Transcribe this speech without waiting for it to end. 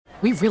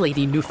We really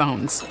need new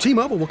phones.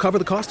 T-Mobile will cover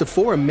the cost of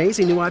 4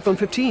 amazing new iPhone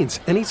 15s,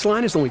 and each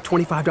line is only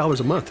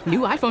 $25 a month. New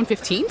iPhone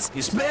 15s?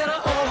 It's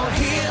better over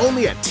here.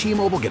 Only at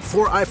T-Mobile, get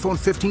 4 iPhone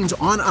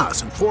 15s on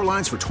us and 4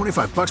 lines for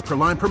 $25 per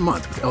line per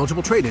month with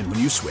eligible trade-in when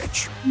you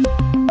switch.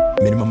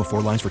 Minimum of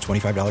 4 lines for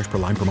 $25 per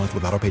line per month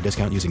with autopay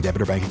discount using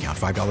debit or bank account.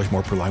 $5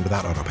 more per line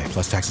without autopay,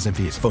 plus taxes and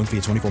fees. Phone fee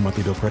at 24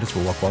 monthly bill credits for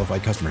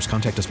well-qualified customers.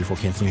 Contact us before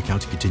canceling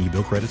account to continue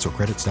bill credits or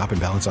credit stop and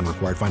balance on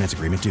required finance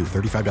agreement due.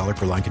 $35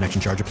 per line connection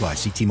charge applies.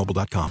 See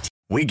T-Mobile.com.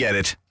 We get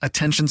it.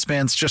 Attention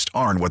spans just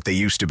aren't what they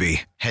used to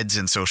be. Heads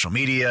in social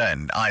media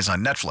and eyes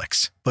on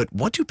Netflix. But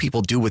what do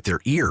people do with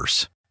their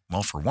ears?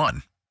 Well, for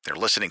one, they're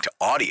listening to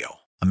audio.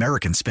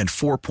 Americans spend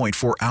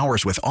 4.4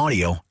 hours with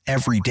audio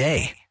every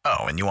day.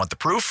 Oh, and you want the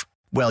proof?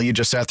 Well, you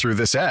just sat through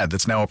this ad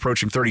that's now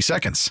approaching 30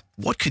 seconds.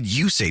 What could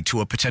you say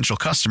to a potential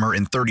customer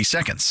in 30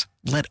 seconds?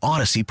 Let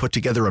Odyssey put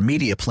together a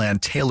media plan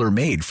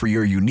tailor-made for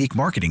your unique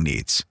marketing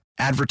needs.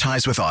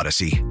 Advertise with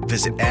Odyssey.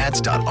 Visit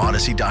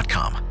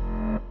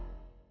ads.odyssey.com.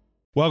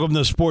 Welcome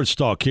to Sports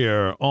Talk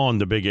here on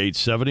the Big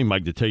 870.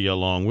 Mike Detillier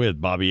along with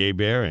Bobby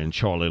Hebert and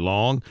Charlie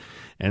Long.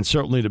 And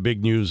certainly the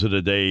big news of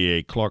the day,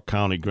 a Clark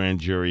County grand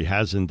jury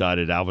has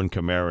indicted Alvin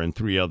Kamara and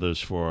 3 others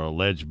for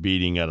alleged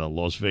beating at a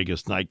Las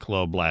Vegas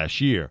nightclub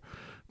last year.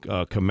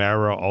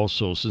 Kamara,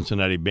 also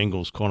Cincinnati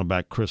Bengals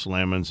cornerback Chris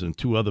Lamons, and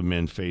 2 other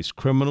men face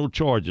criminal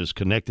charges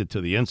connected to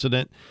the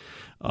incident.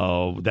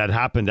 That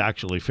happened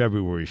actually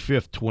February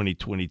 5th,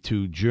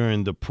 2022,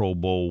 during the Pro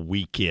Bowl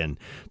weekend.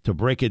 To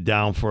break it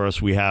down for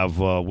us, we have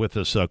with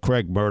us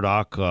Craig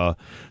Murdoch,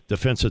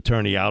 defense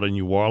attorney out in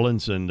New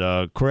Orleans.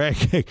 And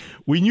Craig,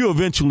 we knew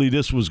eventually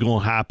this was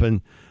going to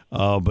happen,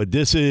 but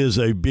this is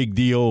a big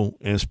deal,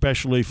 and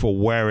especially for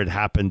where it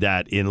happened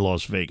at in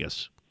Las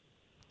Vegas.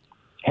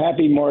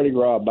 Happy Mardi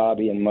Gras,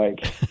 Bobby and Mike.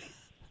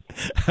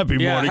 Happy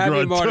Mardi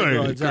Gras,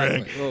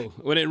 exactly. Craig. Oh,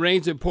 when it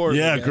rains, it pours.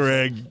 Yeah,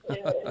 Craig.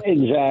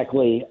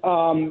 Exactly.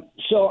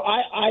 So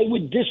I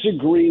would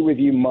disagree with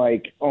you,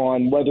 Mike,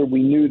 on whether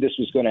we knew this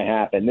was going to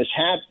happen.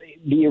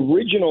 The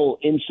original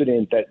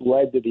incident that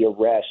led to the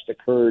arrest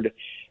occurred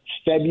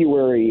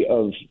February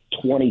of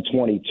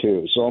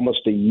 2022, so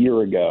almost a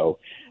year ago.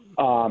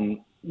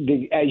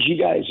 As you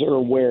guys are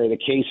aware, the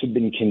case had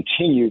been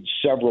continued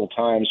several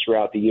times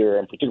throughout the year,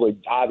 and particularly,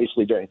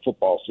 obviously, during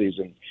football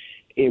season.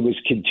 It was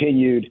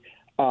continued.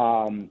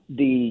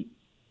 The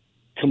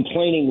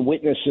complaining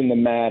witness in the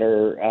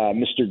matter,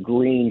 Mr.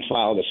 Green,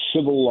 filed a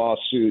civil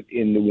lawsuit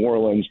in New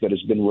Orleans that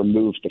has been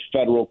removed to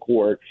federal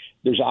court.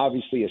 There's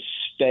obviously a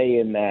stay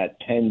in that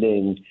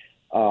pending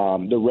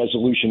the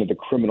resolution of the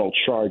criminal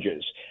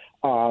charges.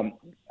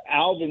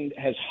 Alvin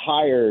has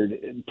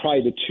hired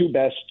probably the 2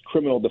 best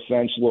criminal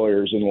defense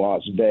lawyers in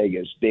Las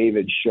Vegas,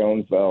 David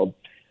Schoenfeld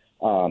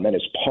and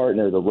his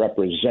partner, to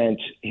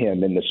represent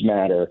him in this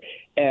matter.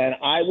 And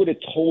I would have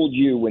told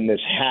you when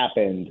this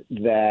happened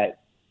that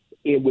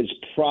it was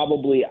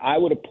probably, I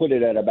would have put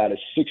it at about a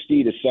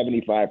 60 to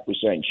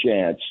 75%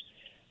 chance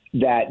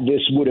that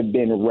this would have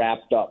been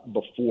wrapped up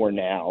before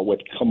now, with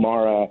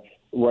Kamara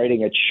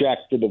writing a check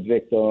to the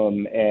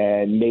victim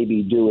and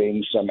maybe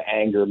doing some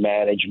anger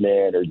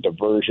management or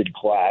diversion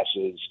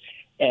classes,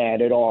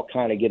 and it all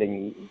kind of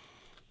getting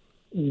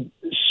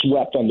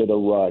swept under the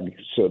rug,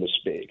 so to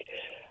speak.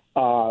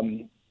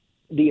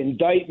 The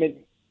indictment,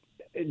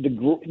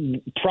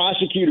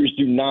 prosecutors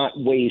do not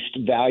waste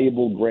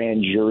valuable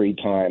grand jury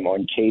time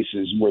on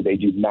cases where they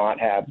do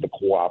not have the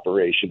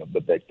cooperation of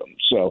the victim.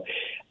 So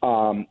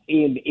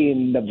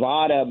in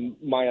Nevada,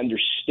 my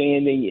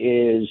understanding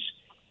is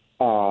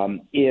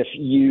if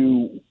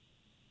you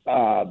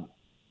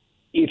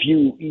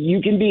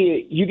can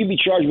be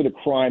charged with a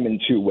crime in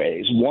 2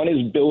 ways. One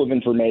is bill of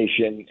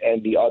information,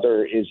 and the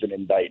other is an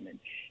indictment.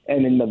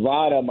 And in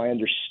Nevada, my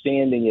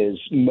understanding is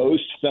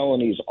most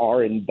felonies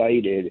are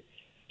indicted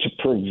to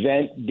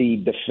prevent the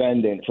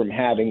defendant from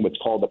having what's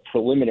called a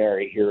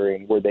preliminary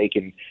hearing, where they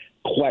can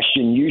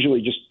question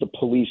usually just the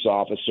police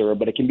officer,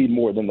 but it can be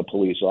more than the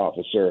police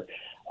officer,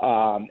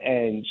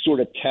 and sort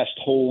of test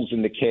holes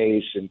in the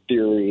case and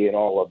theory and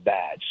all of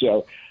that.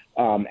 So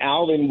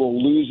Alvin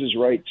will lose his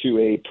right to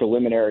a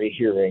preliminary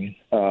hearing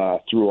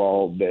through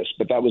all of this,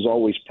 but that was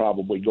always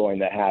probably going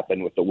to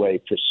happen with the way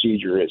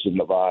procedure is in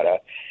Nevada.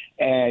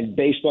 And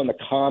based on the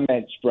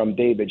comments from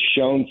David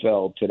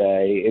Schoenfeld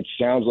today, it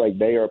sounds like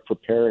they are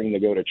preparing to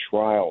go to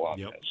trial on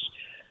this.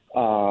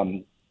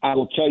 I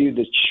will tell you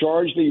the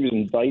charge that he was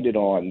indicted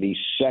on, the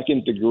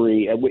second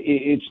degree,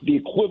 it's the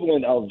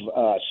equivalent of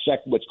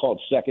what's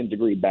called second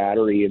degree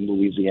battery in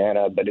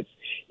Louisiana, but it's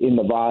in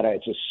Nevada,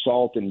 it's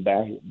assault and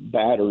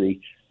battery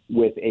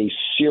with a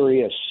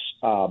serious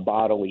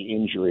bodily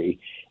injury.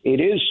 It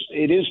is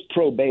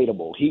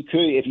probatable. He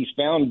could, if he's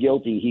found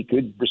guilty, he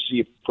could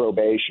receive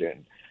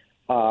probation.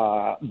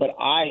 But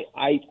I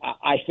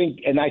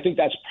think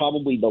that's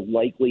probably the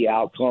likely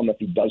outcome if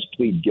he does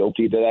plead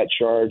guilty to that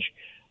charge.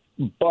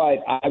 But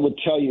I would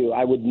tell you,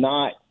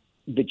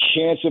 the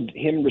chance of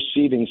him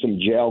receiving some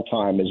jail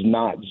time is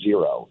not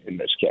zero in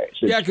this case.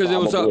 Yeah, because it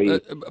was,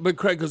 but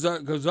Craig goes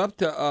up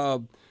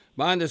to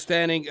My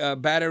understanding,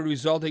 battery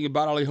resulting in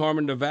bodily harm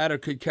in Nevada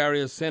could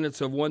carry a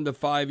sentence of 1 to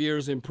 5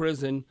 years in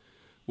prison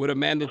with a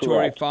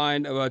mandatory Correct.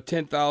 fine of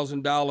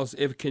 $10,000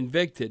 if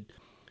convicted.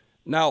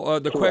 Now,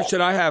 the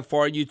question I have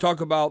for you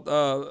talk about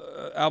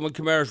Alvin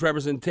Kamara's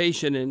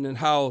representation and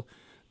how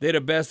they're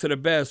the best of the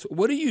best.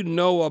 What do you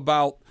know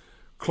about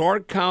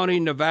Clark County,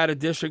 Nevada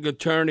District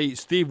Attorney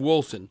Steve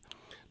Wilson?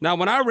 Now,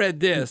 when I read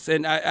this,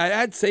 and I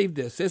had saved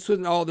this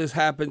when all this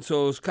happened,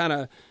 so it was kind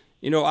of,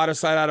 out of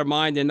sight, out of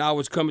mind, and now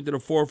it's coming to the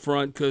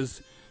forefront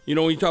because, when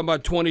you talk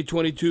about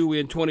 2022, we're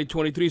in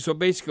 2023. So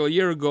basically a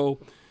year ago,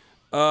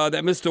 that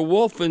Mr.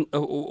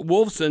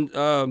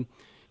 Wolfson,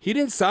 he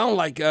didn't sound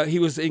like he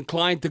was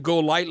inclined to go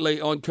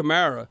lightly on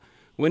Kamara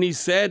when he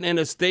said in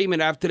a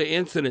statement after the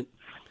incident,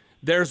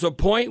 there's a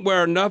point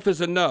where enough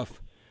is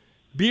enough.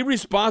 Be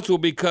responsible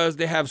because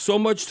they have so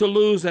much to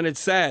lose, and it's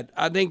sad.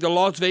 I think the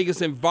Las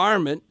Vegas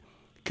environment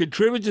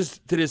contributes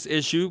to this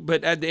issue,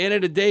 but at the end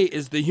of the day,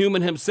 it's the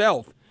human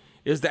himself.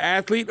 Is the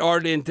athlete or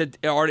the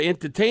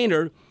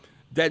entertainer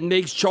that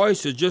makes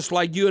choices, just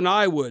like you and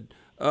I would.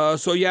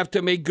 So you have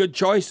to make good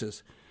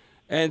choices.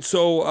 And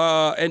so,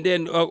 and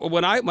then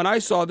when I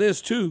saw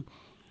this too,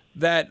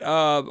 that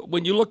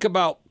when you look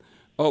about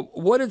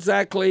what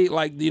exactly,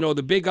 like,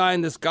 the big eye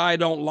in the sky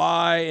don't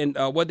lie, and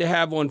what they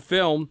have on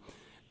film,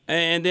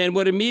 and then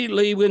what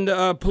immediately when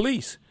the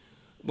police,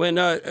 when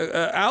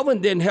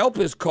Alvin didn't help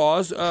his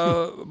cause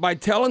by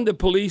telling the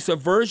police a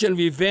version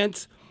of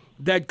events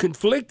that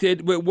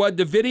conflicted with what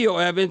the video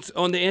evidence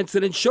on the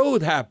incident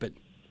showed happened.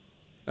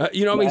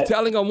 He's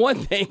telling them one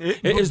thing.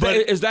 Is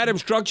that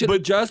obstruction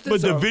of justice?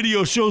 But the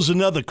video shows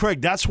another.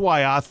 Craig, that's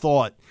why I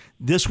thought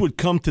this would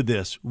come to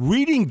this.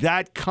 Reading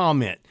that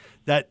comment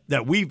that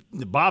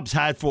Bob's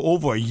had for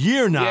over a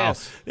year now,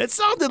 yes. It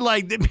sounded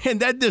like, man,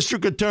 that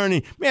district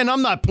attorney, man,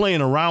 I'm not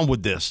playing around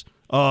with this.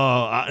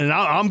 And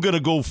I'm going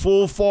to go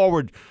full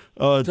forward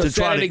to set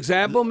try an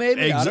example,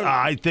 maybe?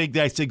 I think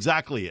that's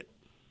exactly it.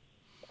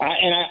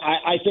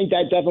 I think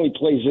that definitely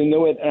plays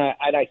into it.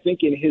 And I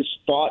think in his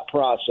thought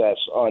process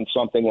on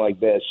something like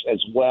this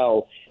as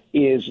well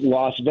is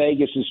Las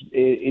Vegas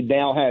it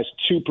now has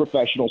 2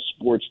 professional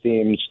sports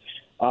teams.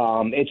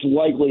 It's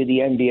likely the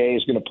NBA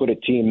is going to put a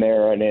team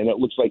there, and it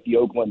looks like the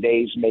Oakland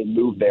A's may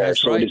move there.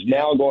 That's so right. it is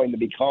now going to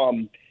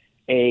become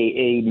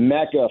a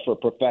mecca for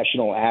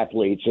professional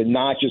athletes, and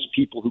not just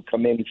people who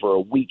come in for a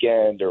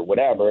weekend or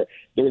whatever.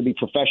 There will be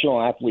professional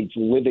athletes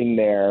living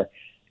there.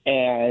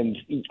 And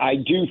I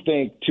do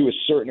think, to a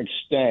certain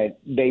extent,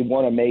 they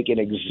want to make an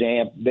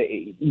example.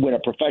 When a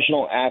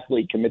professional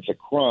athlete commits a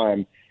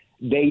crime,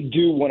 they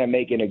do want to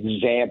make an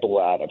example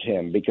out of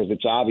him because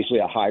it's obviously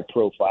a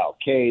high-profile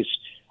case.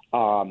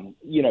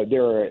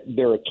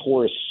 They're a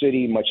tourist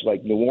city, much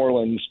like New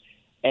Orleans,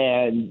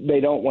 and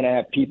they don't want to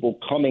have people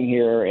coming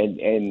here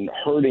and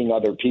hurting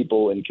other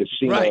people in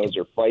casinos right.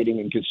 or fighting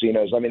in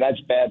casinos. I mean,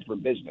 that's bad for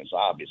business,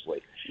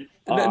 obviously.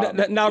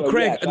 Now,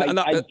 Craig,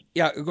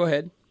 yes, go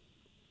ahead.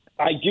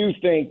 I do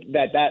think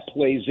that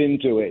plays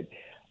into it.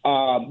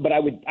 But I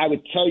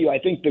would tell you, I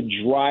think the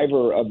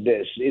driver of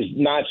this is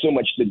not so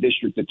much the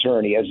district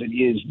attorney as it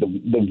is the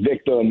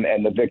victim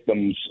and the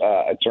victim's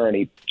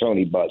attorney,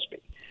 Tony Busby.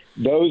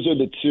 Those are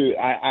the two.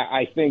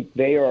 I think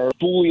they are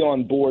fully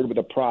on board with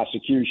the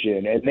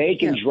prosecution, and they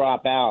can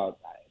drop out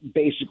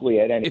basically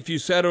at any. If you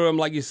settle them,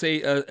 like you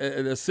say,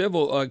 a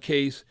civil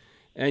case,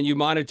 and you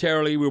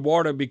monetarily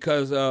reward them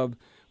because of.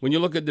 When you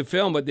look at the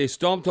film, but they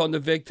stomped on the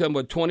victim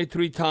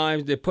 23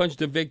 times. They punched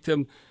the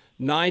victim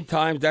 9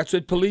 times. That's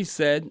what police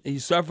said. He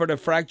suffered a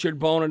fractured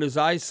bone in his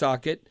eye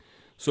socket.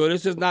 So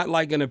this is not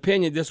like an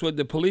opinion. This is what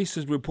the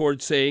police's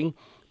report saying.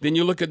 Then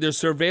you look at their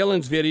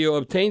surveillance video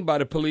obtained by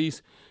the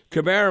police.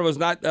 Kamara was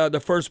not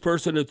the first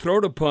person to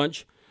throw the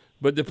punch,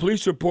 but the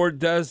police report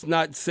does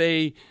not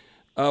say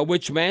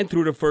which man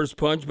threw the first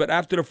punch. But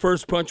after the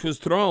first punch was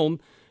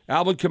thrown,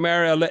 Alvin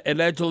Kamara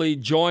allegedly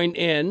joined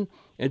in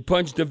and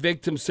punched the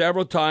victim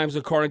several times,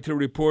 according to the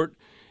report,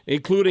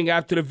 including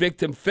after the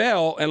victim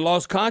fell and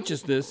lost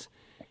consciousness,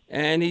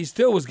 and he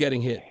still was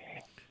getting hit.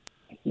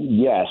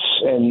 Yes,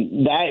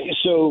 and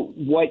so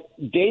what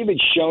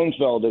David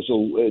Schoenfeld, as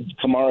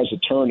Kamara's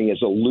attorney,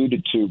 has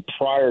alluded to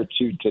prior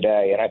to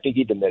today, and I think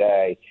even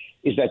today,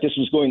 is that this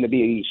was going to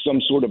be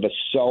some sort of a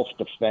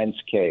self-defense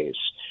case.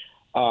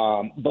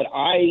 But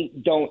I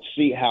don't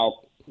see how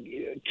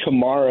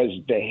Kamara's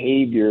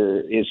behavior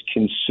is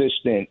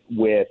consistent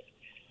with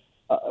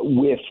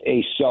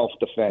a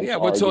self-defense. Yeah,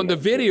 what's on the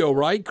video,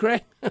 right,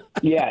 Craig?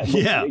 Yeah,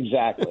 yeah,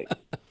 exactly.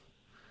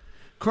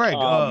 Craig,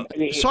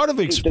 sort of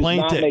explain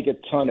it. Does not make a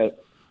ton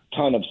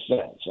of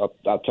sense.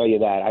 I'll tell you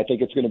that. I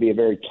think it's going to be a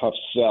very tough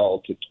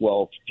sell to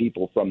 12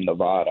 people from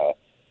Nevada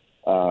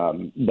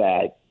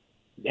that,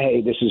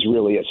 hey, this is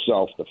really a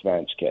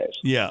self-defense case.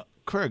 Yeah,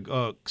 Craig,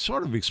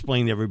 sort of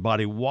explain to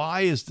everybody,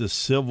 why is the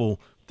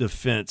civil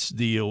defense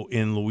deal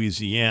in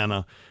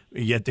Louisiana,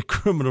 yet the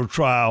criminal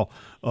trial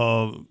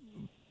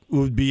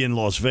would be in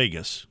Las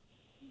Vegas?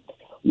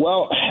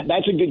 Well,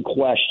 that's a good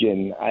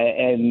question.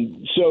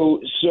 And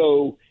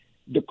so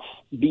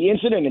the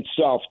incident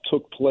itself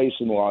took place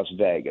in Las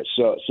Vegas.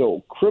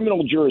 So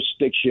criminal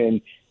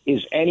jurisdiction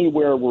is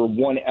anywhere where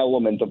one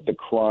element of the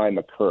crime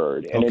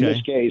occurred. And in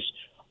this case,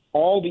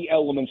 all the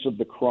elements of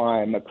the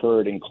crime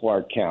occurred in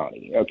Clark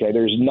County. Okay,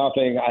 there's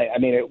nothing. I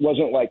mean, it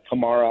wasn't like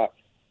Kamara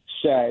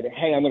said,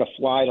 "Hey, I'm going to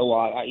fly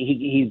to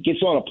He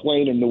gets on a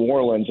plane in New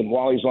Orleans, and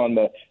while he's on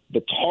the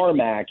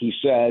tarmac, he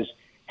says,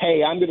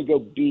 "Hey, I'm going to go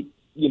beat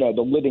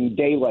the living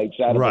daylights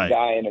out of a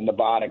guy in a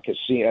Nevada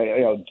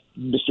casino,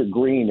 Mr.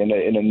 Green in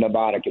a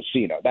Nevada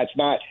casino." That's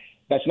not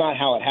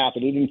how it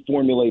happened. He didn't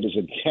formulate his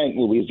intent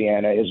in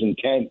Louisiana. His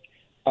intent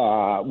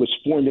was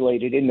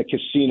formulated in the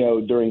casino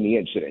during the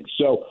incident.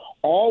 So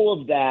all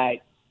of that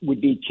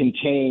would be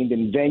contained,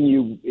 and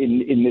venue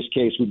in this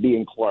case would be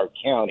in Clark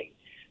County.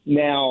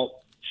 Now,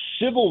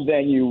 civil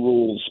venue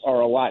rules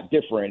are a lot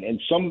different,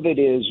 and some of it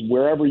is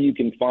wherever you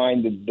can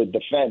find the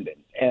defendant.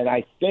 And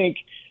I think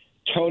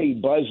Tony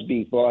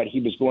Busby thought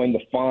he was going to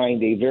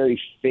find a very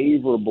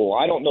favorable –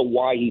 I don't know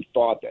why he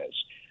thought this,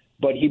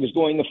 but he was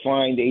going to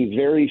find a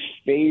very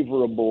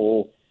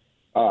favorable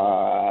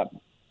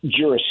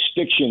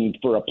jurisdiction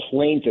for a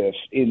plaintiff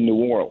in New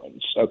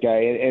Orleans,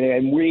 okay?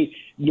 And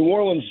New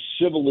Orleans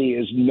civilly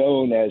is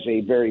known as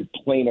a very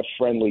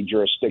plaintiff-friendly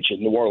jurisdiction,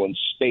 New Orleans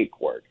State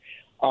Court.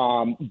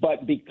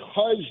 But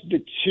because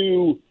the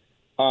two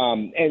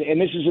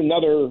and this is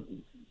another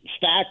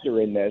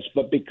factor in this,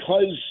 but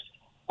because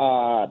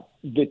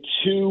the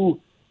two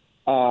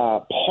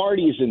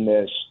parties in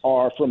this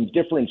are from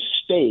different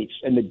states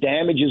and the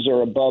damages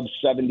are above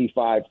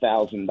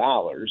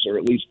 $75,000, or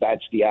at least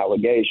that's the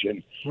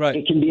allegation,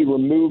 it can be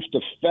removed to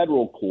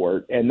federal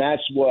court, and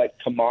that's what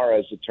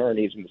Kamara's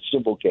attorneys in the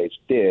civil case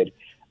did.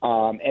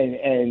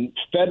 And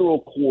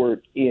federal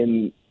court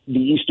in the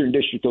Eastern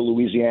District of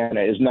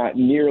Louisiana is not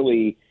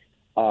nearly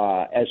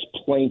as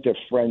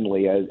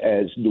plaintiff-friendly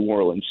as New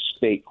Orleans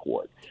State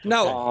Court.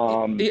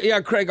 Now,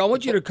 Craig, I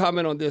want you to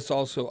comment on this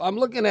also. I'm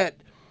looking at,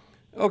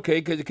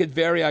 because it could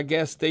vary, I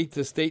guess, state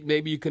to state.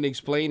 Maybe you can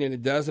explain, and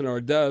it doesn't, or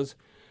it does.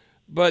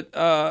 But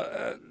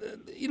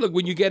look,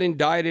 when you get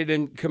indicted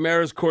in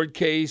Kamara's court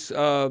case,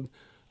 I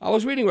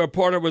was reading where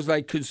part of it was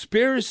like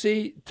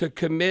conspiracy to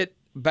commit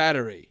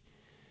battery.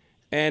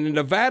 And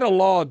Nevada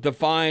law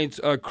defines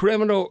a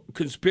criminal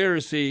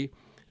conspiracy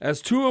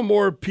as two or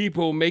more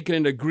people making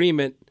an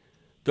agreement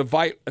to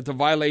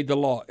violate the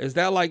law. Is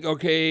that like,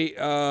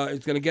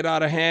 it's going to get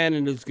out of hand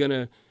and it's going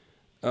to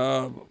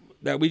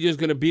that we just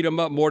going to beat them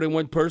up, more than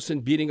one person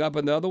beating up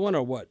another one,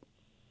 or what?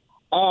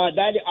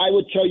 That I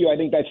would tell you, I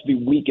think that's the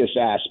weakest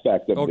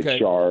aspect of the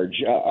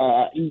charge.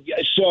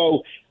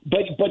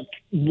 But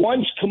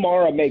once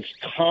Kamara makes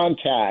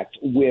contact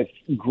with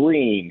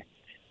Green,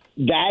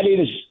 that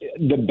is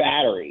the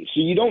battery.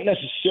 So you don't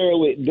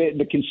necessarily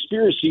the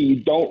conspiracy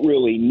you don't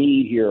really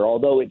need here,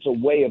 although it's a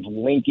way of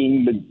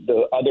linking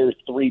the other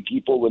three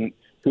people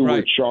who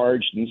were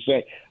charged and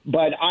say.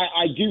 But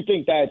I do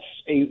think that's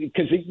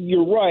because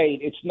you're right.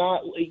 It's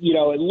not,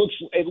 it looks,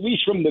 at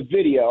least from the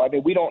video, I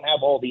mean, we don't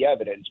have all the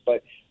evidence,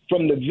 but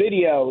from the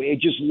video, it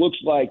just looks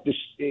like this.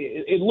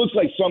 It looks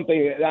like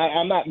something.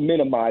 I'm not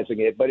minimizing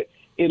it, but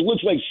it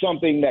looks like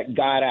something that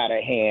got out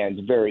of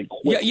hand very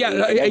quickly.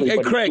 Hey,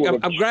 Craig,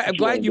 I'm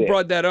glad you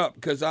brought that up,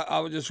 because I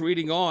was just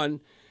reading on,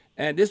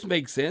 and this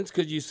makes sense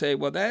because you say,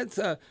 well, that's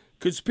a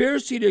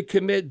conspiracy to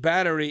commit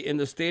battery in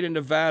the state of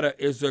Nevada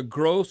is a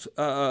gross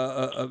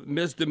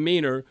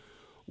misdemeanor,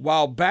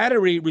 while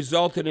battery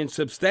resulting in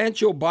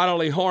substantial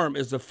bodily harm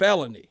is a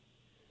felony.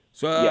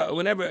 So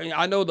whenever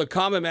I know the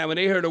common man, when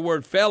they hear the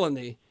word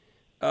felony,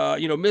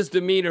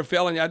 misdemeanor,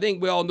 felony, I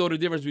think we all know the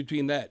difference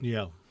between that.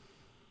 Yeah.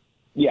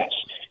 Yes.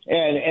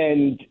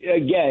 And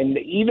again,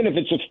 even if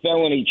it's a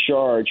felony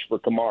charge for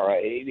Kamara,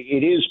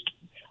 it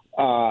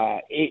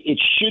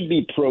should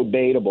be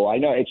probatable. I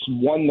know it's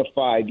 1 to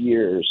 5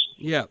 years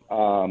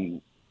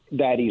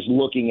that he's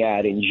looking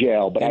at in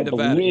jail, but I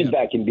believe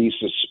that can be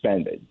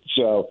suspended.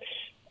 So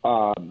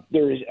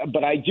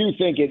but I do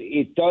think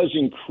it does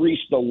increase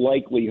the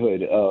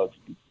likelihood of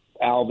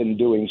Alvin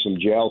doing some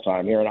jail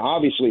time here. And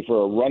obviously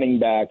for a running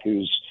back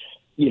who's,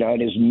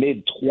 in his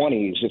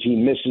mid-20s, if he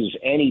misses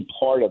any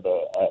part of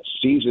a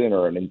season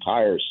or an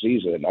entire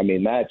season, I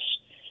mean, that's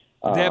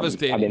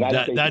devastating.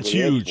 That's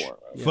huge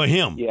for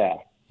him. Yeah.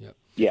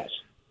 Yes.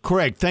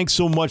 Craig, thanks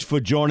so much for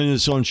joining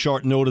us on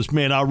short notice.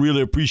 Man, I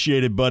really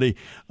appreciate it, buddy.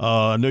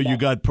 I know you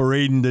got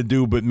parading to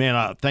do, but,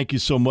 man, thank you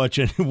so much.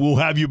 And we'll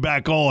have you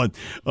back on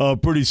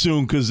pretty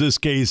soon, because this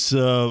case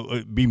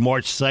be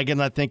March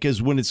 2nd, I think,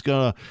 is when it's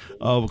going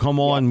to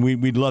come on. Yeah.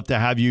 We'd love to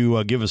have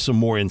you give us some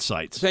more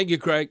insights. Thank you,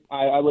 Craig.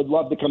 I would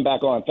love to come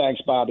back on. Thanks,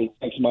 Bobby.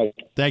 Thanks, Mike.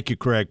 Thank you,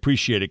 Craig.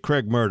 Appreciate it.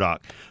 Craig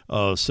Murdoch,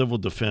 civil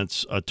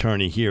defense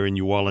attorney here in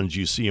New Orleans.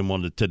 You see him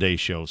on the Today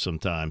Show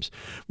sometimes.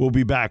 We'll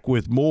be back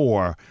with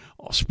more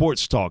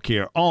sports talk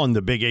here on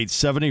the Big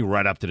 870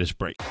 right after this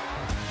break.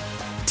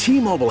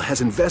 T-Mobile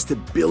has invested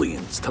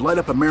billions to light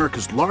up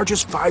America's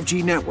largest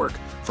 5G network,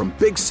 from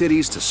big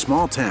cities to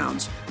small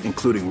towns,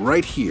 including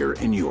right here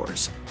in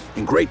yours.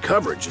 And great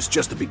coverage is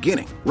just the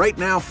beginning. Right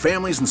now,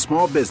 families and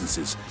small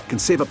businesses can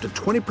save up to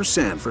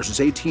 20% versus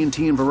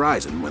AT&T and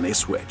Verizon when they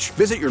switch.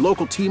 Visit your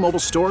local T-Mobile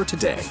store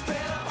today.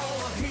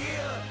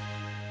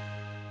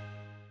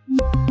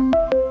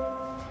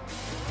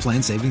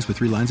 Plan savings with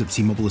 3 lines of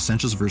T-Mobile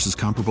Essentials versus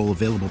comparable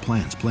available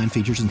plans. Plan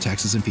features and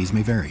taxes and fees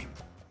may vary.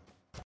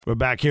 We're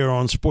back here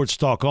on Sports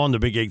Talk on the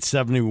Big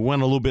 870. We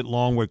went a little bit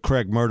long with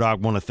Craig Murdoch. I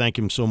want to thank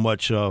him so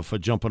much for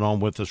jumping on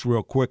with us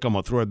real quick. I'm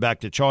going to throw it back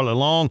to Charlie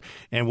Long,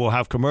 and we'll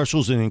have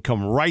commercials and then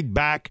come right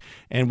back,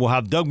 and we'll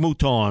have Doug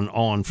Mouton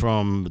on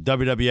from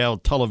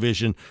WWL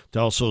Television to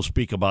also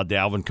speak about the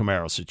Alvin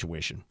Kamara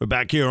situation. We're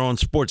back here on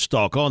Sports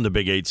Talk on the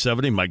Big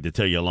 870. Mike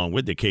Detillier along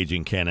with the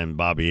Cajun Cannon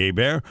Bobby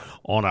Hebert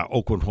on our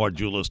Oakland Heart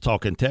Jewelers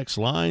Talk and Text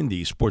line,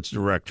 the sports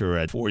director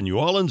at Fort New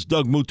Orleans,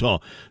 Doug Mouton.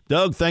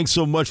 Doug, thanks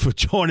so much for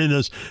joining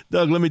us.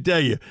 Doug, let me tell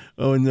you,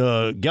 when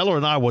Geller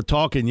and I were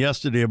talking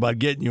yesterday about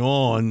getting you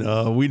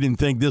on, we didn't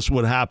think this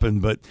would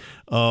happen. But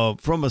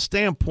from a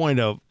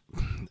standpoint of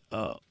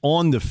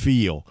on the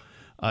field,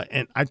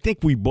 and I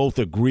think we both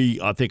agree,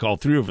 I think all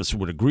three of us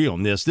would agree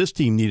on this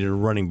team needed a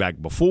running back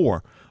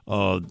before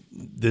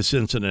this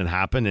incident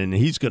happened, and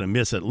he's going to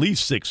miss at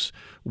least 6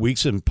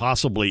 weeks and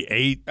possibly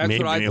 8. That's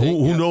maybe, what I think,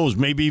 who knows,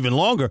 maybe even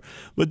longer.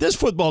 But this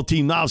football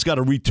team now has got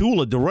to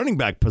retool at the running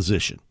back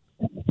position.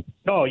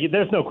 Oh,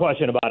 there's no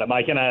question about it,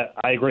 Mike, and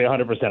I agree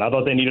 100%. I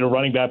thought they needed a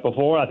running back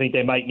before. I think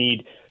they might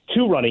need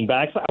 2 running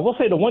backs. I will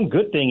say the one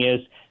good thing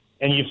is,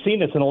 and you've seen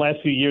this in the last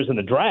few years in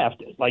the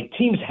draft, like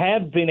teams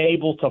have been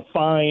able to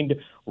find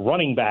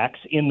running backs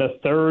in the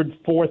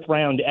 3rd, 4th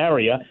round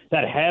area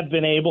that have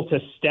been able to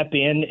step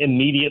in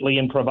immediately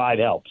and provide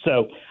help.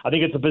 So I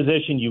think it's a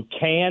position you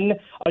can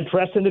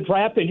address in the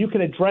draft, and you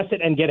can address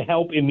it and get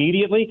help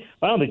immediately.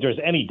 I don't think there's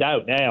any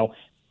doubt now.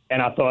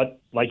 And I thought,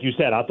 like you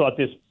said, I thought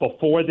this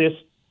before this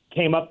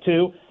came up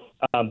too.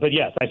 But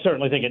yes, I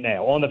certainly think it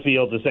now. On the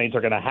field, the Saints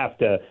are going to have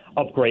to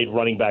upgrade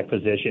running back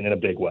position in a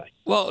big way.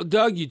 Well,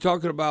 Doug, you're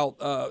talking about,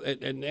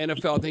 and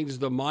NFL, I think, is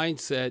the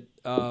mindset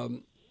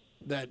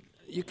that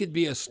you could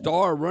be a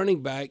star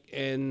running back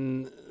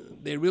and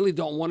they really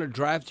don't want to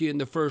draft you in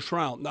the 1st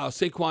round. Now,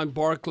 Saquon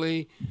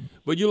Barkley,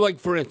 but you like,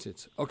 for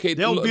instance, okay.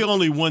 There'll be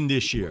only one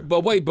this year.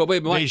 But wait.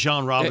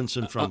 Bijan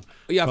Robinson from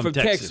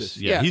Texas.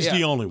 Yeah, he's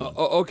the only one.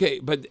 Okay,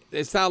 but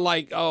it's not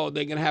like, they're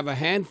going to have a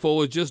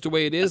handful. It's just the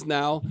way it is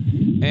now.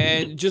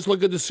 And just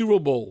look at the Super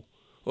Bowl.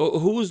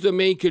 Who's the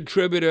main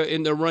contributor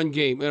in the run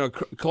game?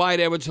 Clyde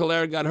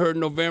Edwards-Helaire got hurt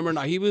in November.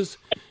 Now, he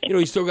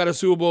still got a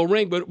Super Bowl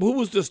ring, but who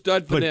was the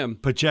stud for them?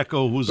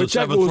 Pacheco was a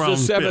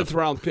 7th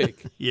round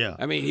pick. Yeah.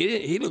 I mean,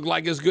 he looked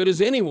like as good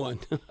as anyone.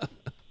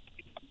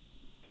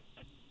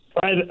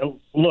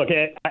 Look,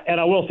 and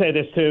I will say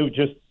this, too,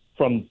 just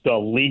from the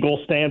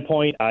legal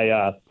standpoint,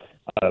 I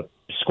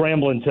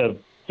scrambling to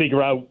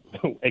figure out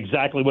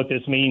exactly what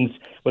this means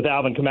with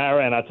Alvin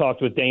Kamara, and I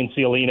talked with Dane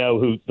Ciolino,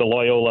 who the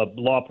Loyola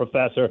law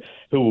professor,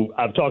 who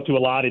I've talked to a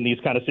lot in these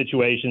kind of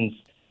situations,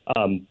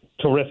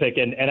 terrific,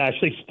 and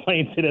actually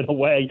explains it in a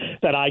way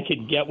that I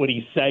could get what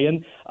he's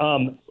saying.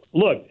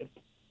 Look,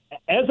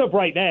 as of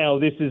right now,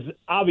 this is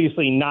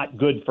obviously not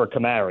good for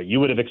Kamara. You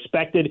would have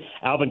expected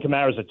Alvin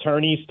Kamara's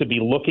attorneys to be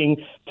looking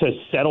to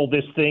settle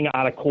this thing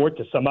out of court,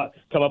 to come up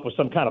with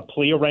some kind of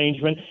plea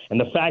arrangement. And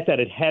the fact that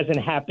it hasn't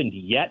happened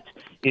yet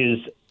is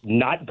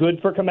not good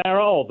for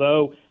Kamara,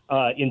 although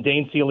in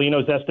Dane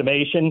Ciolino's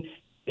estimation,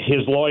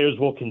 his lawyers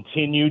will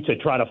continue to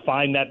try to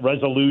find that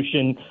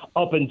resolution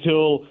up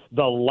until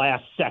the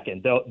last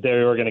second.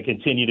 They're going to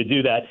continue to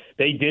do that.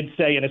 They did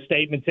say in a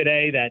statement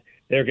today that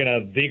they're going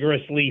to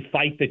vigorously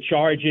fight the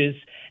charges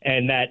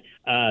and that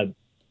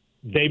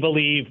they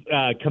believe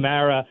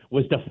Kamara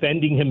was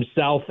defending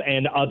himself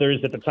and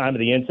others at the time of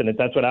the incident.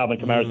 That's what Alvin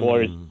Kamara's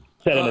lawyers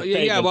said in a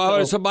statement. Yeah,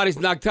 well, somebody's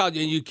knocked out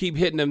and you keep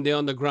hitting them, they're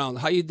on the ground.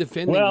 How you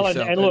defending yourself?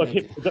 Well, and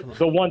look,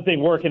 the one thing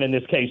working in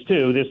this case,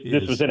 too,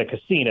 this was in a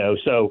casino.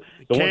 So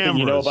the one thing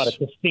you know about a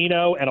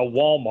casino and a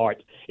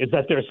Walmart is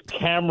that there's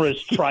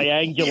cameras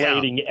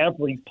triangulating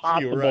every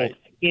possible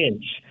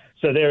inch.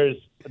 So there's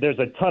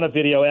a ton of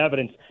video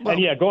evidence. Well,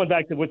 and, going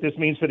back to what this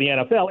means for the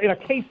NFL, in a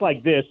case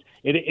like this,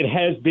 it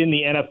has been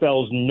the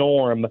NFL's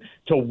norm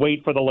to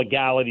wait for the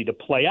legality to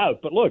play out.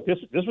 But, look, this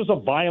was a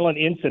violent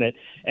incident.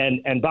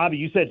 And Bobby,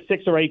 you said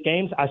 6 or 8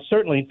 games. I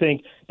certainly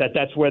think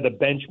that's where the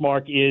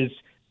benchmark is,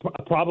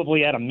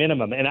 probably at a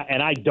minimum. And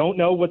I don't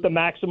know what the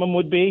maximum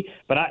would be,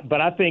 but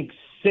I think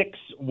 6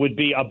 would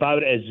be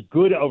about as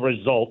good a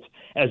result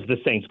as the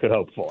Saints could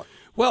hope for.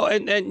 Well,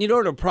 and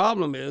the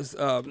problem is,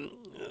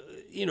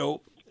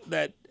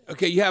 that,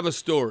 okay, you have a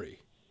story,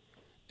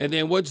 and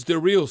then what's the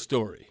real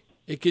story?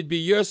 It could be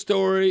your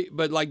story,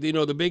 but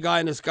the big eye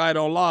in the sky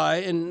don't lie,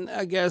 and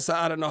I guess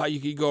I don't know how you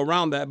could go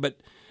around that, but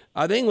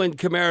I think when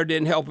Kamara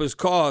didn't help his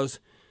cause,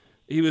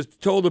 he was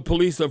told the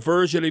police a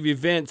version of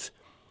events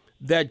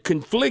that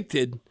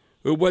conflicted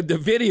with what the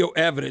video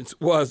evidence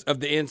was of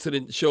the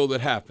incident show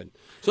that happened.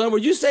 So in other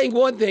words, you're saying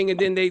one thing, and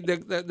then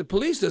the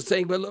police are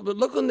saying, but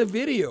look on the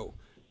video.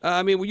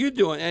 What you're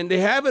doing. And they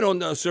have it on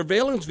the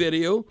surveillance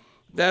video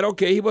that,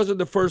 okay, he wasn't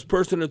the first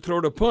person to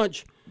throw the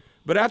punch.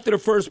 But after the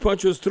first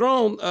punch was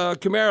thrown,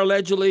 Kamara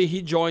allegedly,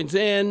 he joins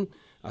in.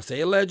 I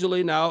say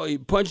allegedly now. He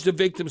punched the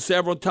victim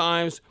several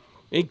times,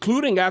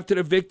 including after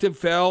the victim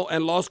fell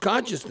and lost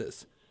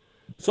consciousness.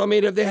 So,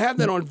 if they have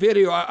that on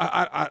video,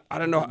 I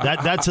don't know.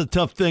 That's a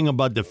tough thing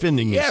about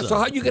defending yourself. Yeah, so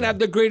how you can have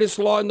the greatest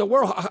law in the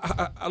world,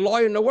 a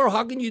lawyer in the world,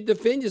 how can you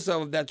defend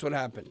yourself if that's what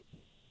happened?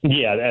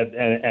 Yeah,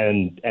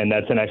 and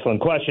that's an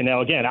excellent question.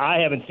 Now, again, I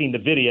haven't seen the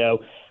video,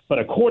 but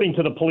according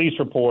to the police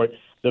report,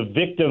 the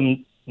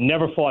victim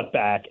never fought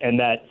back, and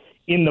that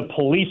in the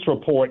police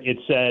report it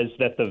says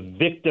that the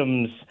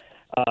victim's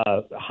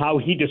how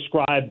he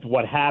described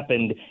what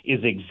happened is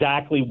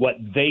exactly what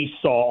they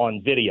saw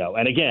on video.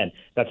 And again,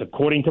 that's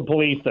according to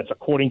police. That's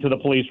according to the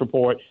police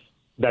report.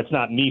 That's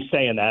not me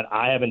saying that.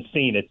 I haven't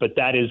seen it, but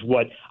that is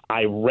what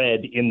I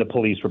read in the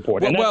police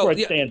report. And that's where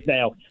it stands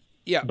now.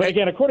 Yeah, but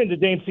again, according to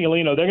Dane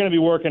Ciolino, they're going to be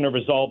working to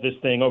resolve this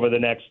thing over the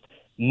next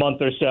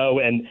month or so.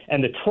 And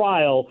the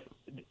trial,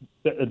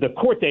 the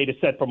court date is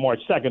set for March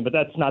 2nd, but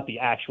that's not the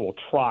actual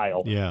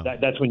trial. Yeah.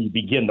 That's when you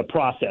begin the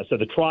process. So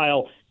the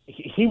trial,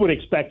 he would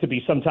expect to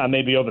be sometime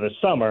maybe over the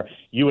summer.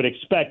 You would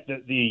expect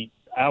the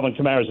Alvin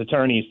Kamara's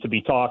attorneys to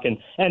be talking.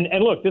 And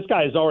look, this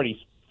guy has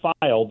already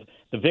filed,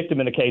 the victim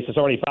in the case has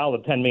already filed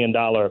a $10 million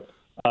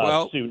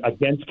suit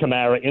against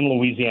Kamara in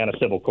Louisiana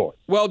civil court.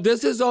 Well,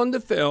 this is on the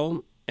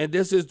film, and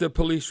this is the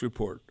police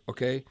report,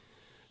 okay?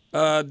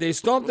 They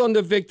stomped on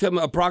the victim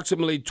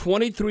approximately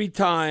 23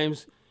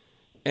 times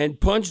and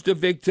punched the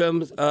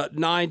victim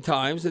 9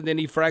 times, and then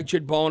he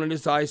fractured bone in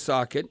his eye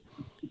socket.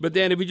 But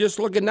then if you just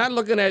not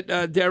looking at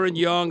Darren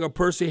Young or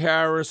Percy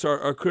Harris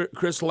or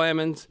Chris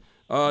Lemons,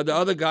 the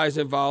other guys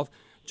involved,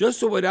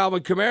 just with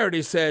Alvin Kamara,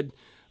 they said,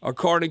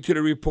 according to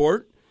the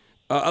report,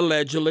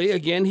 allegedly,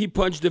 again, he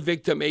punched the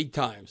victim 8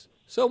 times.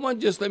 Someone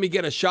just let me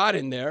get a shot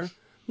in there.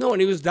 No, when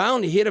he was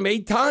down, he hit him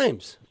 8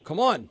 times. Come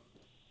on.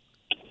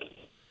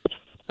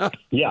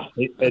 Yeah,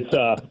 it's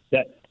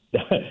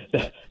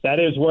that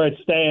is where it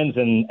stands,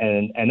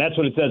 and that's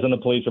what it says on the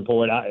police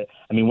report. I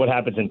mean, what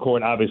happens in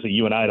court, obviously,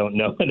 you and I don't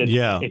know, and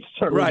it's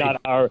certainly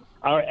not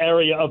our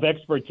area of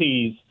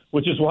expertise,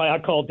 which is why I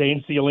called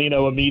Dane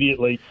Ciolino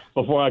immediately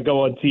before I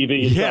go on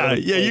TV.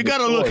 You got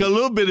to look a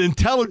little bit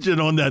intelligent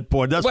on that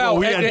board. That's why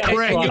we had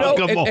Craig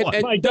come on.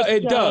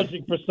 It's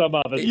challenging for some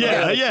of us.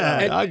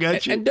 I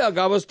got you. And Doug,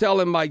 I was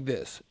telling Mike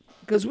this,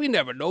 because we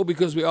never know,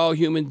 because we're all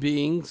human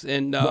beings,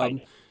 and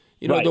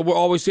we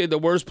always say the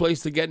worst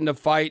place to get in a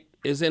fight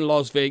is in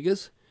Las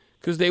Vegas,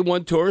 because they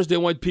want tourists, they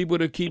want people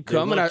to keep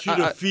coming. They want you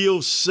to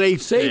feel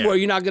safe there. Where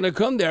you're not going to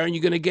come there and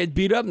you're going to get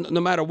beat up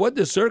no matter what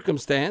the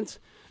circumstance.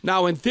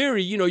 Now, in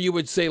theory, you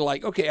would say,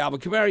 like, okay,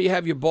 Alvin Kamara, you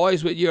have your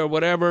boys with you or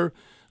whatever.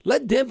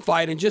 Let them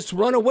fight and just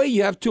run away.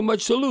 You have too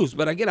much to lose.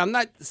 But again, I'm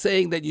not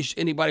saying that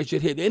anybody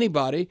should hit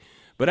anybody.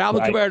 But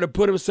Alvin Kamara to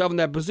put himself in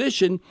that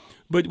position.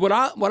 But what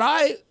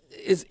I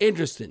is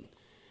interesting,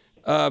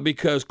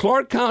 because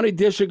Clark County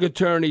District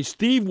Attorney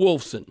Steve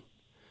Wolfson,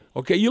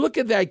 okay, you look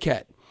at that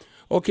cat.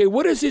 Okay,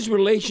 what is his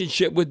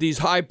relationship with these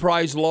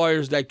high-priced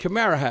lawyers that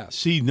Kamara has?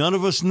 See, none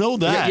of us know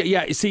that.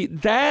 Yeah. See,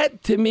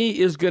 that to me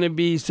is going to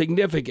be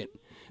significant.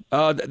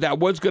 That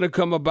what's going to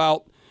come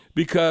about,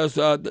 because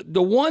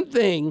the one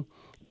thing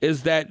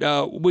is that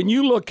when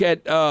you look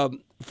at,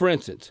 for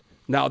instance,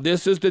 now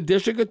this is the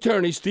district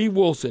attorney, Steve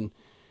Wilson.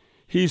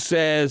 He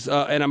says,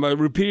 and I'm going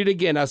to repeat it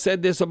again. I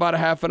said this about a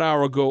half an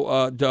hour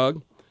ago,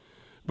 Doug.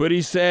 But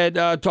he said,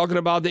 talking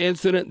about the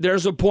incident,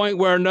 there's a point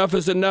where enough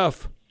is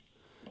enough.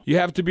 You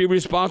have to be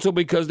responsible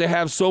because they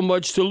have so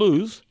much to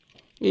lose.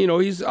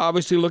 He's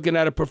obviously looking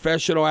at a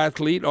professional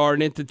athlete or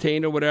an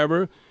entertainer,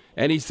 whatever.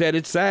 And he said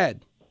it's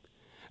sad.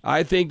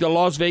 I think the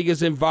Las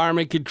Vegas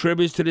environment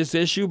contributes to this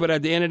issue, but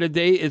at the end of the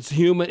day, it's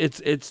human.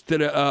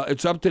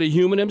 It's up to the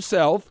human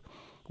himself,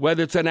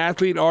 whether it's an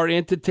athlete or an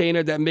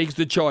entertainer, that makes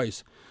the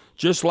choice.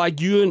 Just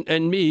like you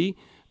and me,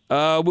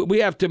 we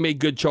have to make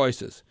good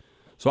choices.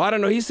 So I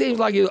don't know. He seems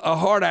like a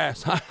hard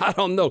ass. I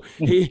don't know.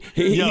 He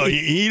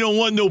don't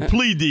want no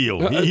plea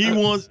deal. He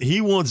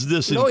wants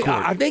this in court.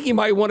 I think he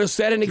might want to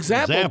set an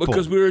example.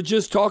 Because we were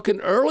just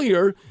talking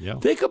earlier. Yeah.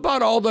 Think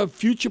about all the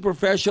future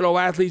professional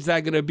athletes that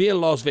are going to be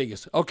in Las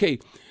Vegas. Okay,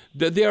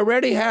 they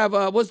already have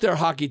what's their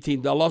hockey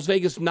team? The Las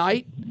Vegas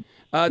Knight.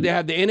 They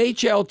have the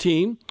NHL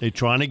team. They're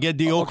trying to get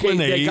the Oakland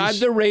A's. They got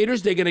the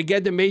Raiders. They're going to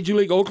get the Major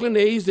League Oakland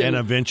A's. And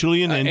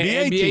eventually an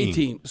NBA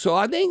team. So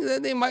I think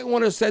that they might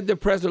want to set the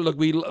precedent. Look,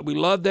 we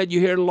love that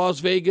you're here in Las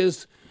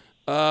Vegas,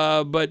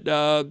 but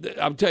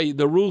I'm telling you,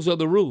 the rules are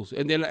the rules.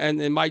 And then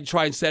they might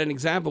try and set an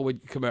example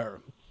with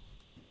Kamara.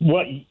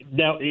 Well,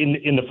 now,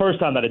 in the first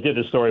time that I did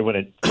this story when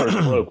it first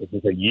broke, which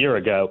was a year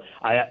ago,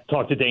 I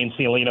talked to Dane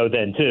Cialino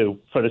then, too,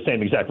 for the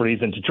same exact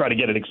reason, to try to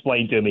get it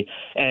explained to me.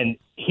 And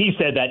he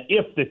said that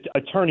if the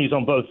attorneys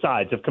on both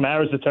sides, if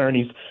Kamara's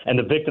attorneys and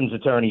the victim's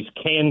attorneys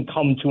can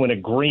come to an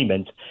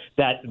agreement,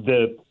 that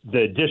the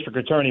district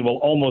attorney will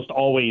almost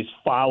always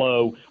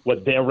follow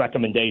what their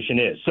recommendation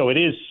is. So it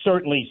is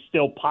certainly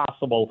still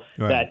possible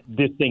that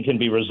this thing can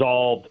be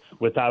resolved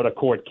without a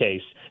court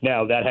case.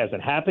 Now, that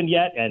hasn't happened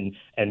yet, and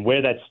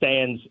where that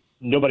stands,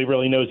 nobody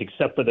really knows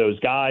except for those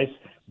guys.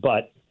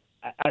 But,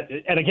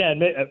 and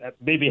again,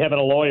 maybe having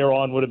a lawyer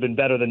on would have been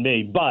better than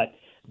me, but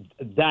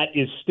that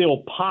is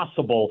still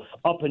possible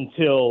up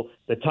until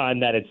the time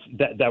that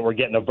that we're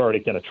getting a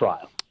verdict in a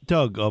trial.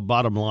 Doug,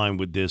 bottom line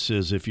with this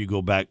is if you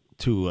go back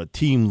to a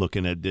team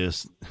looking at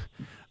this,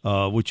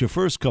 with your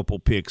first couple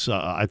picks,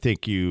 I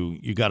think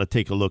you got to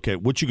take a look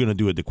at what you're going to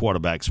do at the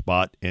quarterback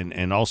spot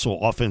and also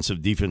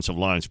offensive, defensive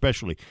line,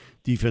 especially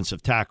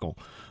defensive tackle.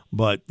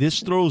 But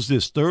this throws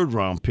this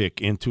third-round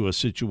pick into a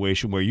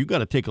situation where you got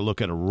to take a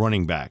look at a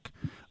running back.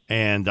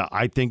 And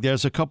I think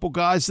there's a couple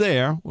guys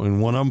there, and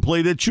one of them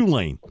played at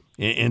Tulane,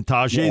 and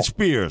Tajay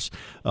Spears.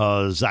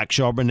 Zach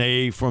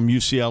Charbonnet from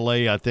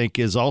UCLA, I think,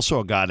 is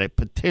also a guy that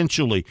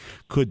potentially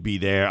could be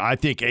there. I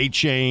think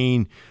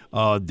A-Chain,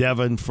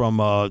 Devin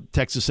from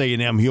Texas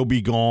A&M, he'll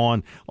be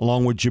gone,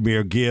 along with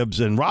Jahmyr Gibbs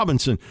and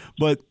Robinson.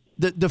 But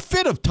the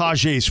fit of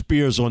Tajay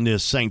Spears on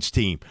this Saints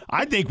team,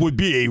 I think, would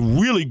be a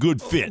really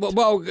good fit.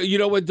 Well, you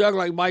know what, Doug,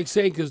 like Mike's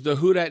saying, because the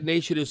Who Dat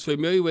Nation is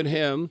familiar with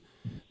him.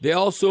 They're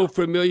also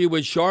familiar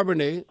with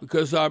Charbonnet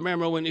because I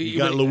remember when he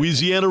got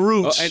Louisiana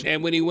roots.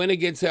 And when he went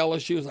against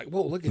LSU, it was like,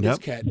 whoa, look at this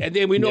cat. And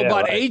then we know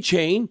about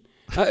A-Chain.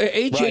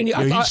 A-Chain,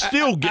 he's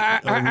still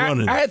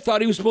running. I had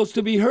thought he was supposed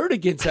to be hurt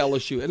against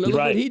LSU, and look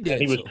what he did.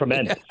 And he was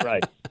tremendous,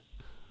 right.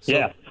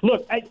 Yeah.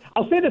 Look,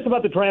 I'll say this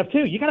about the draft,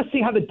 too. You got to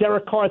see how the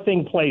Derek Carr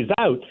thing plays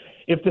out.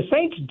 If the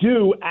Saints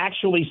do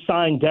actually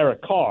sign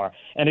Derek Carr,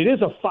 and it is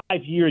a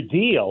 5-year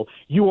deal,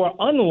 you are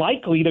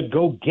unlikely to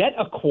go get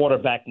a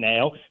quarterback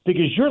now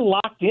because you're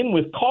locked in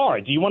with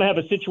Carr. Do you want to have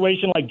a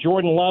situation like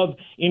Jordan Love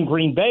in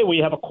Green Bay where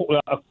you have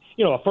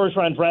a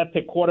first-round draft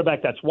pick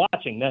quarterback that's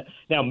watching?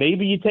 Now,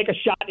 maybe you take a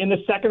shot in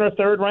the second or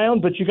third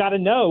round, but you got to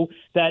know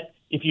that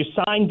if you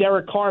sign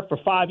Derek Carr for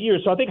 5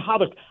 years. So I think how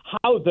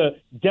the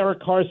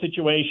Derek Carr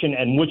situation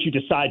and what you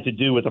decide to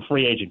do with a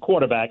free agent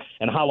quarterback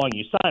and how long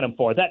you sign him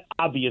for, that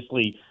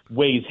obviously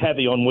weighs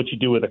heavy on what you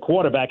do with a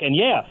quarterback. And,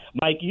 yeah,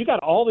 Mike, you got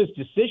all these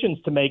decisions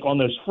to make on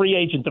those free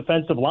agent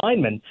defensive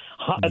linemen.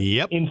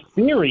 Yep. In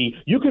theory,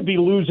 you could be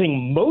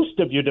losing most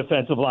of your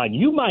defensive line.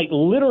 You might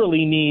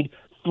literally need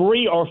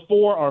 3 or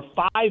 4 or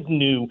 5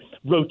 new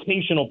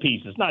rotational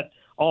pieces, not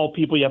all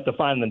people you have to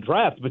find in the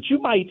draft, but you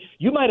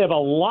might have a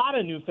lot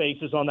of new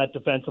faces on that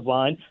defensive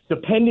line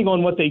depending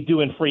on what they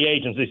do in free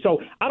agency. So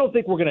I don't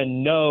think we're going to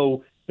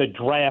know the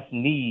draft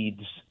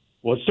needs.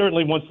 Well,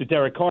 certainly once the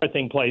Derek Carr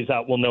thing plays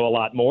out, we'll know a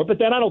lot more. But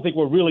then I don't think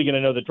we're really going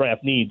to know the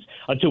draft needs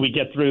until we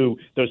get through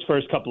those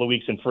first couple of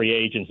weeks in free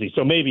agency.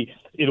 So maybe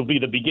it'll be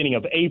the beginning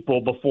of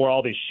April before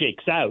all this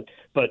shakes out.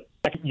 But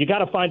you got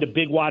to find a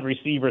big wide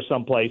receiver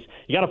someplace.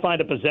 You got to find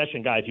a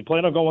possession guy. If you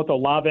plan on going with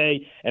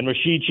Olave and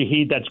Rashid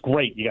Shaheed, that's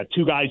great. You got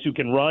 2 guys who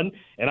can run.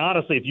 And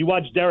honestly, if you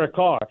watch Derek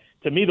Carr,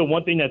 to me, the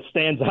one thing that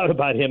stands out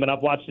about him, and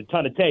I've watched a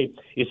ton of tape,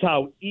 is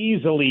how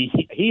easily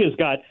he has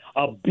got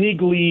a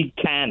big league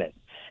cannon.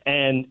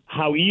 And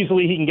how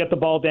easily he can get the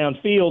ball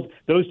downfield.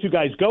 Those 2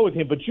 guys go with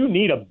him, but you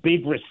need a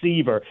big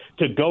receiver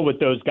to go with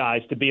those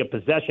guys to be a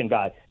possession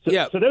guy.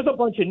 So there's a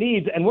bunch of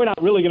needs, and we're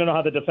not really going to know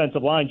how the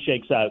defensive line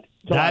shakes out.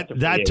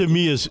 That to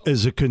me is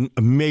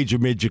a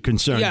major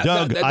concern. Yeah,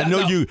 Doug, I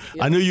know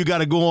you got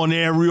to go on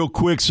air real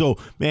quick. So,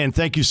 man,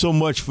 thank you so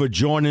much for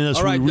joining us.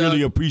 Right, we really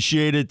Doug.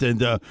 appreciate it,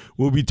 and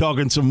we'll be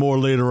talking some more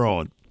later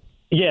on.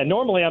 Yeah,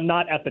 normally I'm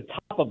not at the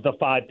top of the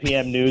 5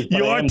 p.m. news. But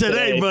You I are am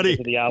today, buddy.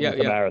 The Alvin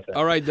Kamara thing.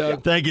 All right,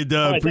 Doug. Thank you,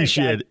 Doug. All right,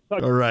 Appreciate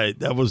thanks, it. All right,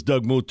 that was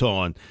Doug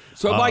Mouton.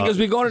 So, Mike, as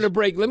we go into the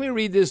break, let me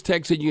read this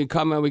text and you can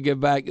comment when we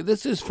get back.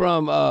 This is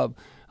from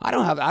I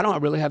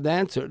don't really have the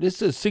answer. This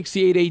is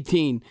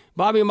 6818.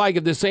 Bobby and Mike,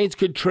 if the Saints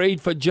could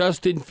trade for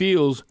Justin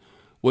Fields,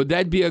 would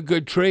that be a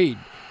good trade?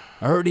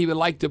 I heard he would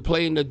like to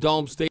play in the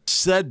Dome Stadium.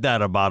 Said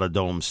that about a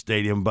Dome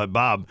Stadium, but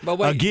Bob,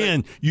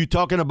 wait, you're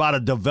talking about a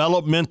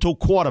developmental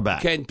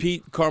quarterback. Can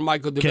Pete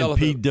Carmichael develop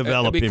Can Pete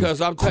develop him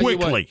because I'm telling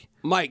quickly? You what,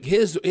 Mike,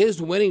 his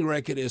winning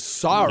record is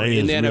sorry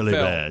in the NFL. Really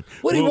bad.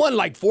 What, he won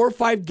like 4 or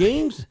 5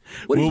 games?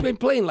 He's been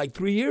playing like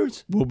 3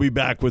 years? We'll be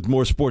back with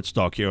more Sports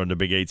Talk here on the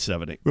Big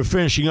 870. We're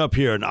finishing up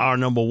here in hour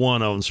number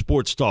 1 on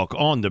Sports Talk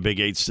on the Big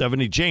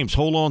 870. James,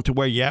 hold on to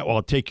where you're at.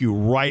 I'll take you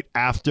right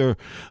after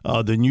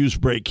the news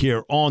break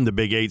here on the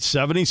Big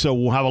 870. So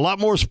we'll have a lot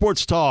more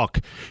Sports Talk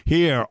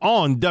here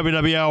on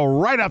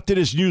WWL right after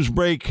this news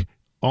break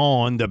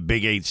on the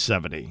Big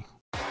 870.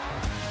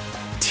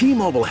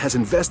 T-Mobile has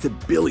invested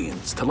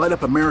billions to light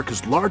up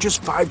America's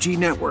largest 5G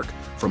network,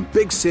 from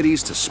big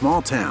cities to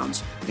small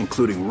towns,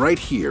 including right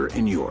here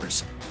in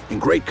yours.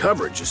 And great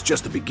coverage is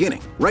just the beginning.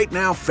 Right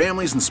now,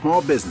 families and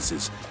small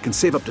businesses can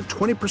save up to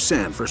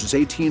 20% versus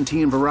AT&T and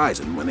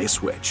Verizon when they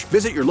switch.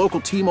 Visit your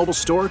local T-Mobile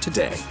store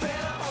today.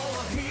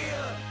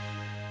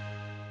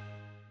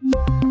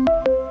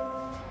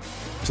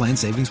 Plan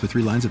savings with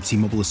 3 lines of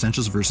T-Mobile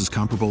Essentials versus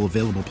comparable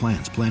available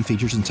plans. Plan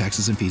features and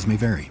taxes and fees may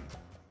vary.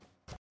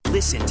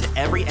 Listen to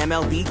every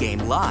MLB game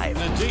live.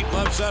 In the deep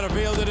left center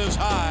field, it is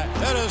high,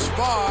 it is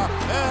far,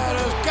 it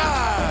is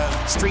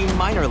gone. Stream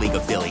minor league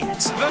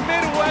affiliates. The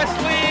Midwest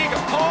League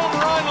home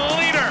run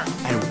leader.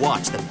 And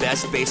watch the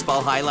best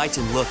baseball highlights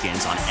and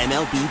look-ins on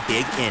MLB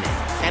Big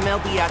Inning.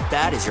 MLB At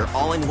Bat is your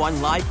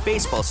all-in-one live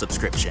baseball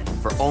subscription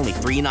for only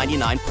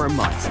 $3.99 per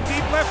month.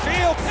 Deep left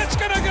field, it's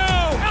gonna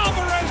go.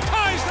 Alvarez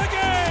ties the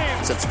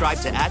game. Subscribe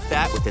to At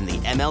Bat within the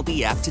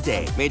MLB app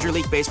today. Major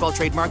League Baseball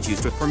trademarks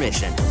used with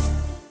permission.